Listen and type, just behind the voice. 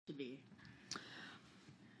be.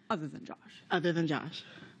 Other than Josh. Other than Josh.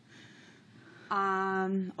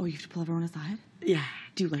 Oh, you have to pull everyone aside? Yeah.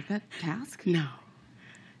 Do you like that task? No.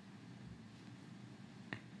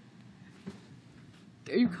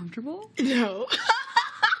 Are you comfortable? No.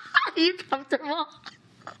 Are you comfortable?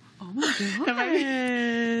 Oh my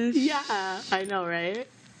gosh. Yeah, I know, right?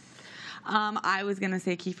 I was gonna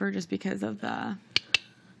say Kiefer just because of the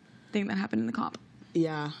thing that happened in the comp.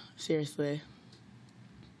 Yeah, seriously.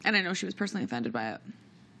 And I know she was personally offended by it.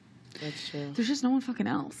 That's true. There's just no one fucking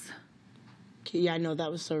else. Yeah, I know, that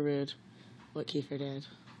was so rude, what Kiefer did.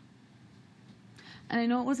 And I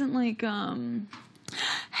know it wasn't like,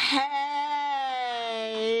 Hey!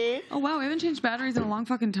 oh wow, we haven't changed batteries in a long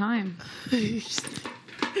fucking time.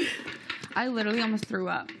 I literally almost threw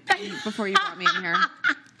up before you brought me in here.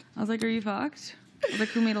 I was like, are you fucked? I was like,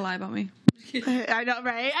 who made a lie about me? I know,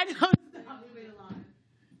 right? I know.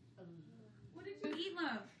 What did you eat,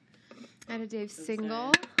 love? I had a Dave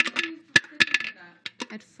single.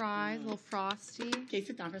 I had fries, a little frosty. Okay,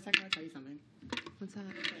 sit down for a second. I'll tell you something. What's that?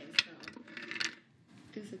 Okay, so.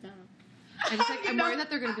 Just sit down. I just I'm worried that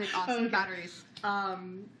they're gonna be like awesome Okay. batteries.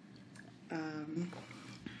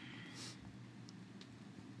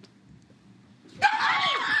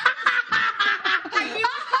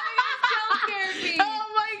 Oh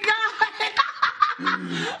my god!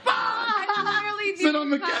 Sit on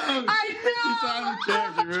the couch. I know. She sat on the chair.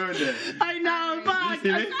 She ruined it. I know, fuck.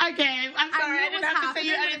 see me? Okay, I'm sorry. I didn't have to say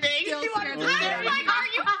you anything. Still You wanted to scared. say I was like, are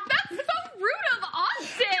you? That's so rude of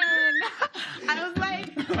Austin. I was like,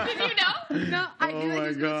 Did you know? No, I Oh knew my it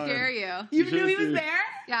was gonna God. scare you. you knew he should've was seen it. there?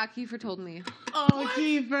 Yeah, Kiefer told me. Oh,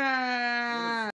 Kiefer.